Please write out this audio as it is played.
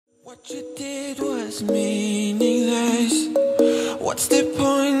What you did was meaningless. What's the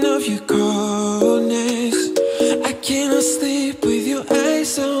point of your coldness? I cannot sleep with your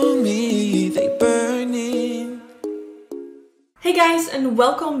eyes on me, they burning. Hey guys, and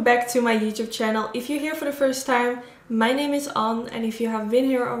welcome back to my YouTube channel. If you're here for the first time, my name is Anne, and if you have been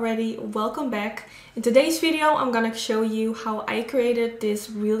here already, welcome back. In today's video, I'm gonna show you how I created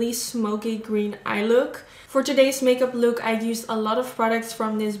this really smoky green eye look. For today's makeup look, I used a lot of products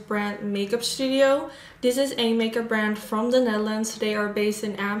from this brand Makeup Studio. This is a makeup brand from the Netherlands. They are based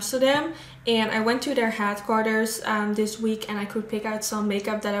in Amsterdam, and I went to their headquarters this week and I could pick out some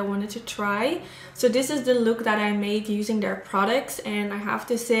makeup that I wanted to try. So this is the look that I made using their products, and I have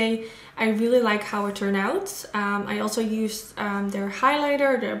to say I really like how it turned out. I also used their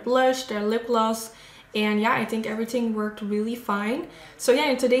highlighter, their blush, their lip gloss, and yeah, I think everything worked really fine. So yeah,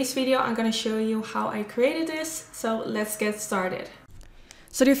 in today's video I'm gonna show you how I created this, so let's get started.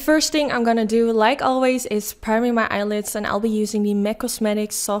 So the first thing I'm gonna do, like always, is priming my eyelids, and I'll be using the MAC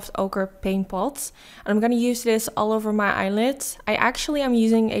Cosmetics Soft Ochre Paint Pot. And I'm gonna use this all over my eyelids. I actually am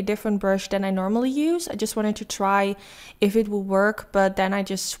using a different brush than I normally use. I just wanted to try if it will work, but then I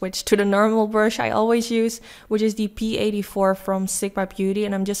just switched to the normal brush I always use, which is the P84 from Sigma Beauty,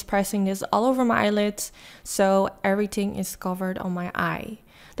 and I'm just pressing this all over my eyelids so everything is covered on my eye.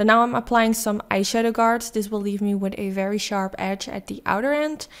 Then now I'm applying some eyeshadow guards. This will leave me with a very sharp edge at the outer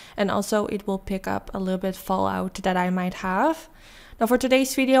end, and also it will pick up a little bit fallout that I might have. Now for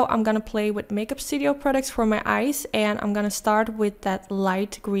today's video, I'm gonna play with Makeup Studio products for my eyes, and I'm gonna start with that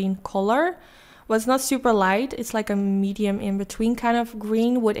light green color. Well, it's not super light, it's like a medium in between kind of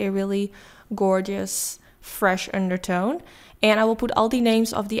green with a really gorgeous fresh undertone. And I will put all the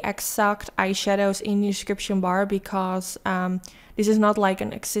names of the exact eyeshadows in the description bar, because this is not like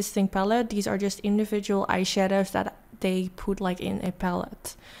an existing palette. These are just individual eyeshadows that they put like in a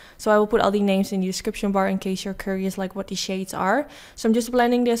palette. So I will put all the names in the description bar in case you're curious like what the shades are. So I'm just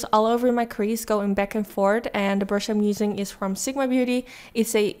blending this all over my crease, going back and forth. And the brush I'm using is from Sigma Beauty.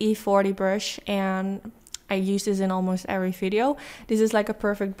 It's a E40 brush, and I use this in almost every video. This is like a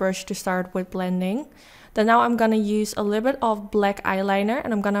perfect brush to start with blending. Then now I'm gonna use a little bit of black eyeliner,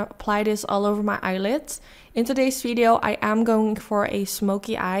 and I'm gonna apply this all over my eyelids. In today's video, I am going for a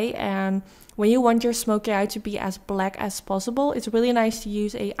smoky eye, and when you want your smoky eye to be as black as possible, it's really nice to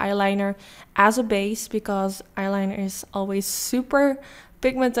use a eyeliner as a base, because eyeliner is always super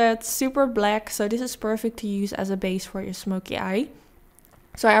pigmented, super black, so this is perfect to use as a base for your smoky eye.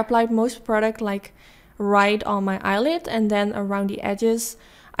 So I applied most product like right on my eyelid, and then around the edges,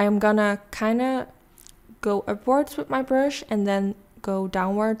 I am gonna kind of go upwards with my brush and then go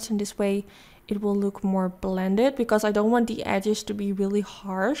downwards, and this way it will look more blended, because I don't want the edges to be really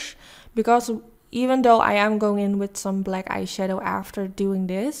harsh, because even though I am going in with some black eyeshadow after doing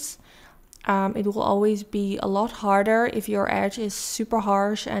this, it will always be a lot harder if your edge is super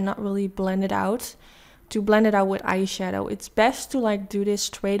harsh and not really blended out, to blend it out with eyeshadow. It's best to like do this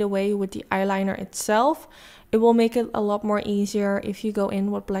straight away with the eyeliner itself. It will make it a lot more easier if you go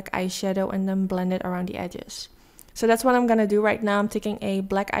in with black eyeshadow and then blend it around the edges. So that's what I'm gonna do right now. I'm taking a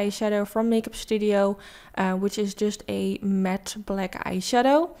black eyeshadow from Makeup Studio, which is just a matte black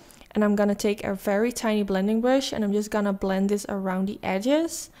eyeshadow. And I'm gonna take a very tiny blending brush, and I'm just gonna blend this around the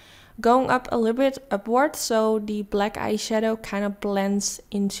edges, going up a little bit upward, so the black eyeshadow kind of blends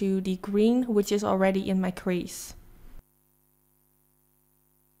into the green, which is already in my crease.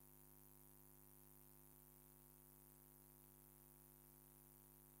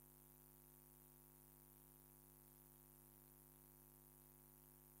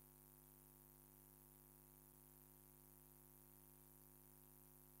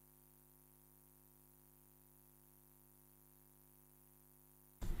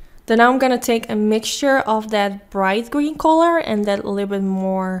 Then now I'm gonna take a mixture of that bright green color and that little bit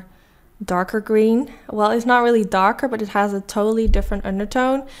more darker green. Well, it's not really darker, but it has a totally different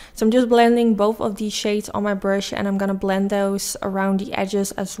undertone. So I'm just blending both of these shades on my brush, and I'm gonna blend those around the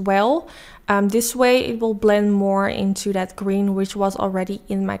edges as well. This way it will blend more into that green, which was already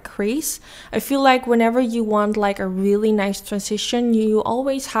in my crease. I feel like whenever you want like a really nice transition, you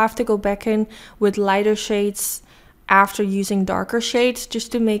always have to go back in with lighter shades after using darker shades,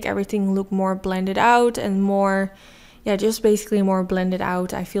 just to make everything look more blended out and more, yeah, just basically more blended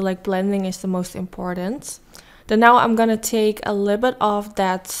out. I feel like blending is the most important. Then now I'm gonna take a little bit of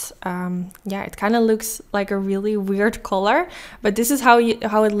that, yeah, it kind of looks like a really weird color, but this is how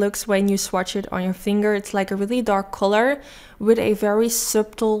it looks when you swatch it on your finger. It's like a really dark color with a very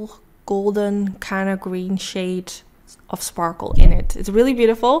subtle golden kind of green shade of sparkle in it. It's really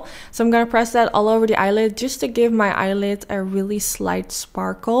beautiful. So I'm gonna press that all over the eyelid just to give my eyelid a really slight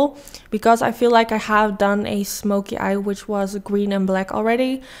sparkle, because I feel like I have done a smoky eye which was green and black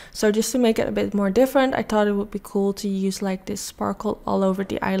already. So just to make it a bit more different, I thought it would be cool to use like this sparkle all over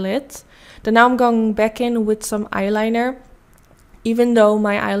the eyelid. Then now I'm going back in with some eyeliner. Even though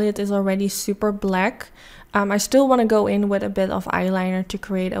my eyelid is already super black, I still want to go in with a bit of eyeliner to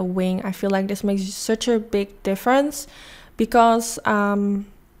create a wing. I feel like this makes such a big difference because, yeah,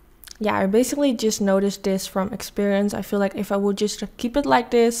 I basically just noticed this from experience. I feel like if I would just keep it like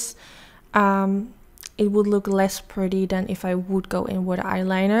this, it would look less pretty than if I would go in with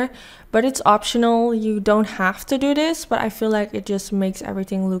eyeliner. But it's optional, you don't have to do this, but I feel like it just makes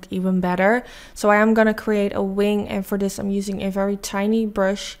everything look even better. So I am gonna create a wing, and for this I'm using a very tiny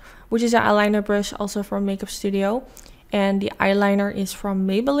brush, which is an eyeliner brush also from Makeup Studio, and the eyeliner is from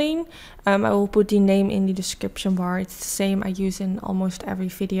Maybelline. I will put the name in the description bar. It's the same I use in almost every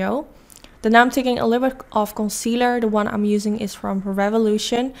video. Then I'm taking a little bit of concealer. The one I'm using is from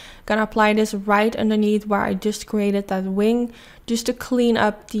Revolution. Gonna apply this right underneath where I just created that wing, just to clean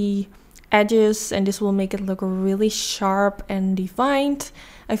up the edges, and this will make it look really sharp and defined.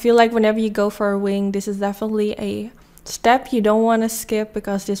 I feel like whenever you go for a wing, this is definitely a step you don't want to skip,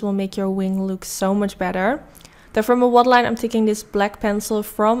 because this will make your wing look so much better. Then from a waterline, I'm taking this black pencil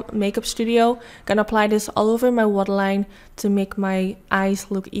from Makeup Studio. Gonna apply this all over my waterline to make my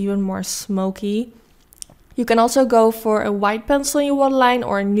eyes look even more smoky. You can also go for a white pencil in your waterline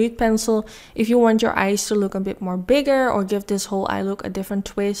or a nude pencil if you want your eyes to look a bit more bigger or give this whole eye look a different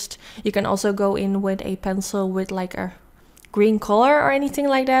twist. You can also go in with a pencil with like a green color or anything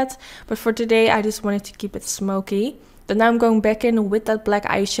like that. But for today, I just wanted to keep it smoky. Then now I'm going back in with that black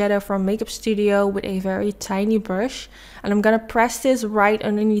eyeshadow from Makeup Studio with a very tiny brush. And I'm gonna press this right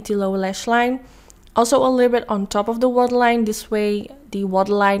underneath the lower lash line. Also a little bit on top of the waterline. This way the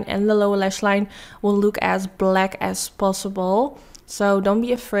waterline and the lower lash line will look as black as possible. So don't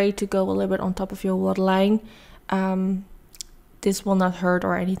be afraid to go a little bit on top of your waterline. This will not hurt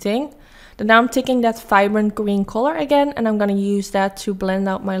or anything. Then now I'm taking that vibrant green color again, and I'm gonna use that to blend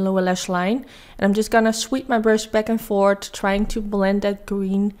out my lower lash line. And I'm just gonna sweep my brush back and forth, trying to blend that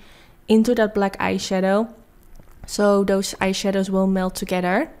green into that black eyeshadow, so those eyeshadows will melt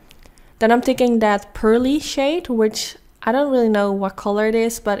together. Then I'm taking that pearly shade, which I don't really know what color it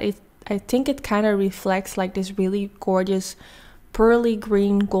is, but I think it kind of reflects like this really gorgeous pearly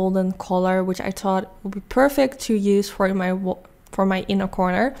green golden color, which I thought would be perfect to use for my inner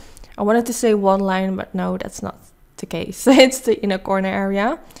corner. I wanted to say waterline, but no, that's not the case. It's the inner corner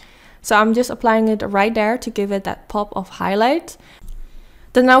area. So I'm just applying it right there to give it that pop of highlight.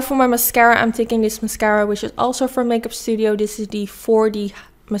 Then now for my mascara, I'm taking this mascara, which is also from Makeup Studio. This is the 4D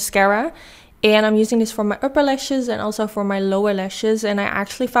mascara. And I'm using this for my upper lashes and also for my lower lashes. And I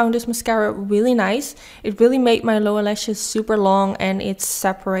actually found this mascara really nice. It really made my lower lashes super long, and it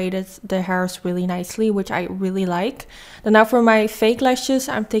separated the hairs really nicely, which I really like. Then now for my fake lashes,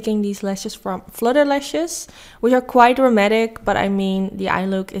 I'm taking these lashes from Flutter Lashes, which are quite dramatic, but I mean, the eye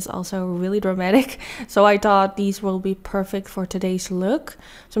look is also really dramatic. So I thought these will be perfect for today's look.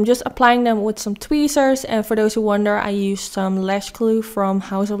 So I'm just applying them with some tweezers. And for those who wonder, I used some lash glue from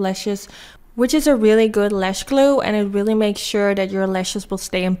House of Lashes, which is a really good lash glue, and it really makes sure that your lashes will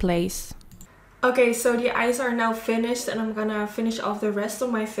stay in place. Okay, so the eyes are now finished, and I'm gonna finish off the rest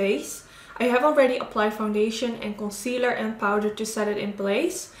of my face. I have already applied foundation and concealer and powder to set it in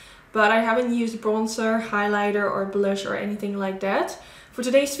place, but I haven't used bronzer, highlighter or blush or anything like that. For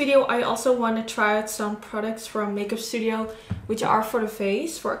today's video, I also want to try out some products from Makeup Studio which are for the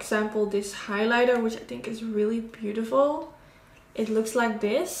face. For example, this highlighter, which I think is really beautiful. It looks like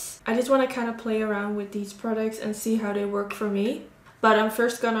this. I just want to kind of play around with these products and see how they work for me. But I'm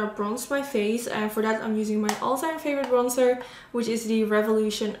first gonna bronze my face, and for that I'm using my all-time favorite bronzer, which is the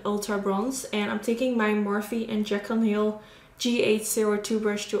Revolution Ultra Bronze. And I'm taking my Morphe and Jekyll Hill G802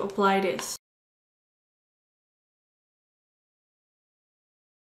 brush to apply this.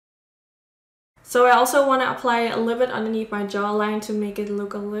 So I also want to apply a little bit underneath my jawline to make it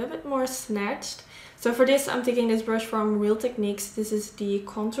look a little bit more snatched. So for this, I'm taking this brush from Real Techniques. This is the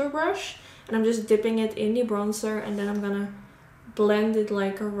contour brush, and I'm just dipping it in the bronzer, and then I'm gonna blend it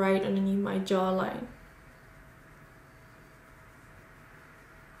like right underneath my jawline.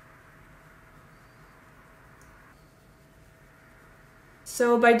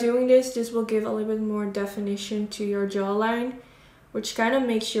 So by doing this, this will give a little bit more definition to your jawline, which kind of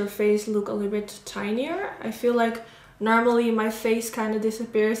makes your face look a little bit tinier. I feel like normally my face kind of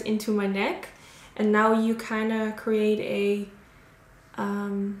disappears into my neck, and now you kind of create a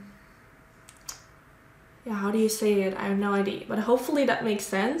yeah, how do you say it? I have no idea, but hopefully that makes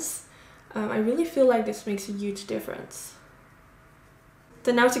sense. I really feel like this makes a huge difference.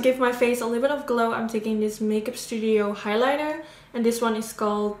 Then now to give my face a little bit of glow, I'm taking this Makeup Studio highlighter, and this one is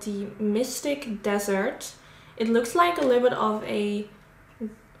called the Mystic Desert. It looks like a little bit of a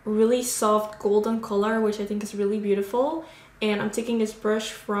really soft golden color, which I think is really beautiful. And I'm taking this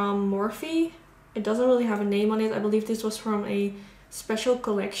brush from Morphe. It doesn't really have a name on it. I believe this was from a special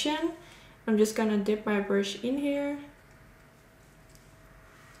collection. I'm just gonna dip my brush in here.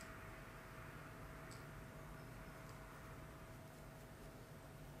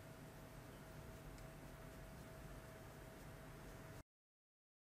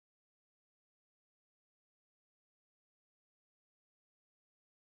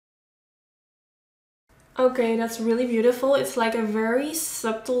 Okay, that's really beautiful. It's like a very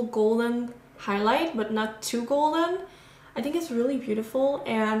subtle golden highlight, but not too golden. I think it's really beautiful,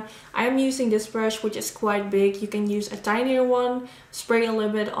 and I am using this brush, which is quite big. You can use a tinier one, spray a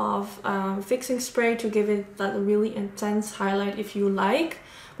little bit of fixing spray to give it that really intense highlight if you like.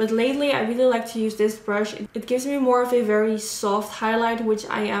 But lately I really like to use this brush. It gives me more of a very soft highlight, which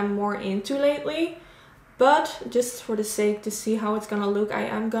I am more into lately. But just for the sake to see how it's gonna look, I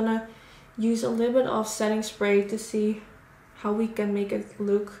am gonna use a little bit of setting spray to see how we can make it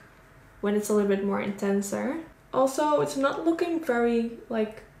look when it's a little bit more intenser. Also, it's not looking very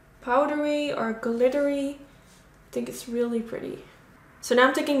like powdery or glittery. I think it's really pretty. So now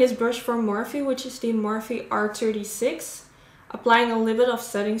I'm taking this brush from Morphe, which is the Morphe R36, applying a little bit of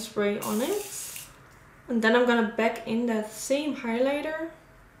setting spray on it. And then I'm gonna back in that same highlighter.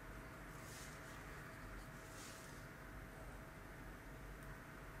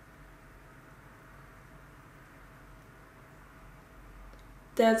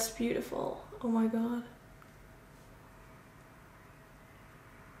 That's beautiful. Oh my god.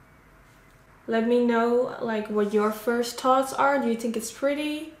 Let me know like what your first thoughts are. Do you think it's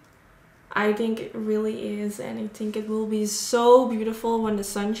pretty? I think it really is, and I think it will be so beautiful when the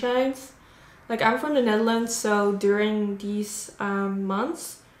sun shines. Like, I'm from the Netherlands, so during these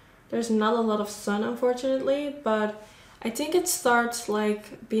months there's not a lot of sun, unfortunately, but I think it starts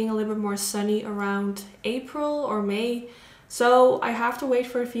like being a little bit more sunny around April or May. So I have to wait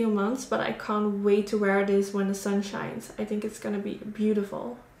for a few months, but I can't wait to wear this when the sun shines. I think it's gonna be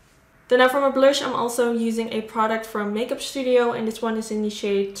beautiful. Then now for my blush, I'm also using a product from Makeup Studio, and this one is in the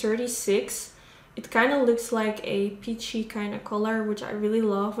shade 36. It kind of looks like a peachy kind of color, which I really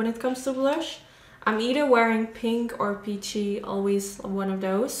love when it comes to blush. I'm either wearing pink or peachy, always one of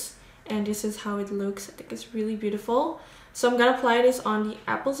those. And this is how it looks. I think it's really beautiful. So I'm gonna apply this on the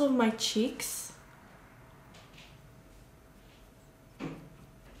apples of my cheeks.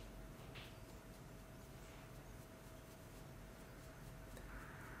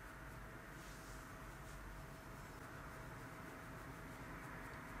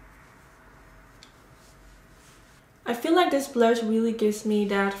 I feel like this blush really gives me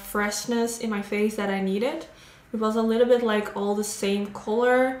that freshness in my face that I needed. It was a little bit like all the same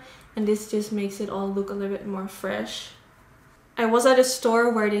color, and this just makes it all look a little bit more fresh. I was at a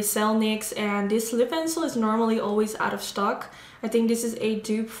store where they sell NYX, and this lip pencil is normally always out of stock. I think this is a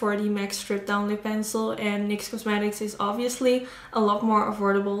dupe for the MAC Strip Down lip pencil, and NYX Cosmetics is obviously a lot more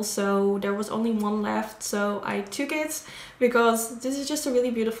affordable, so there was only one left, so I took it because this is just a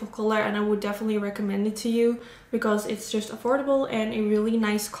really beautiful color, and I would definitely recommend it to you because it's just affordable and a really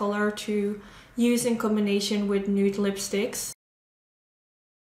nice color to use in combination with nude lipsticks.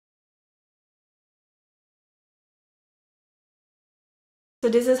 So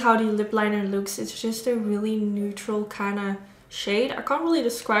this is how the lip liner looks. It's just a really neutral kind of shade. I can't really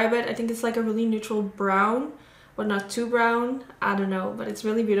describe it. I think it's like a really neutral brown, but not too brown. I don't know, but it's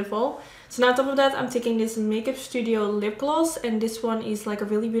really beautiful. So now on top of that, I'm taking this Makeup Studio lip gloss, and this one is like a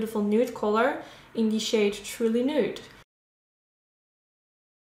really beautiful nude color in the shade Truly Nude.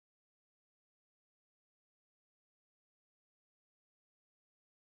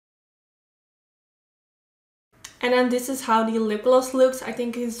 And then this is how the lip gloss looks. I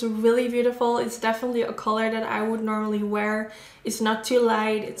think it's really beautiful. It's definitely a color that I would normally wear. It's not too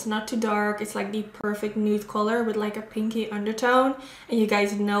light, it's not too dark. It's like the perfect nude color with like a pinky undertone. And you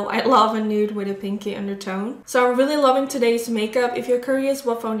guys know I love a nude with a pinky undertone. So I'm really loving today's makeup. If you're curious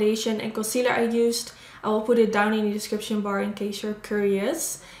what foundation and concealer I used, I will put it down in the description bar in case you're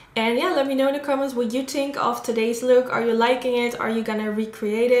curious. And yeah, let me know in the comments what you think of today's look. Are you liking it? Are you gonna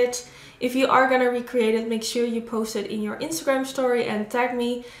recreate it? If you are gonna recreate it, make sure you post it in your Instagram story and tag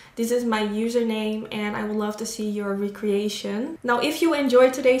me. This is my username and I would love to see your recreation. Now, if you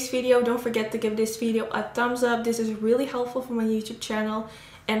enjoyed today's video, don't forget to give this video a thumbs up. This is really helpful for my YouTube channel.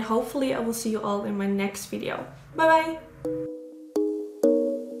 and hopefully I will see you all in my next video. Bye bye!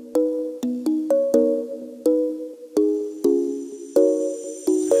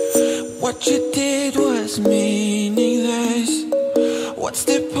 What you did was meaningless. What's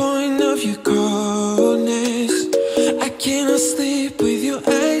the point of your coldness? I cannot sleep with your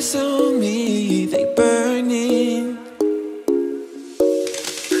eyes on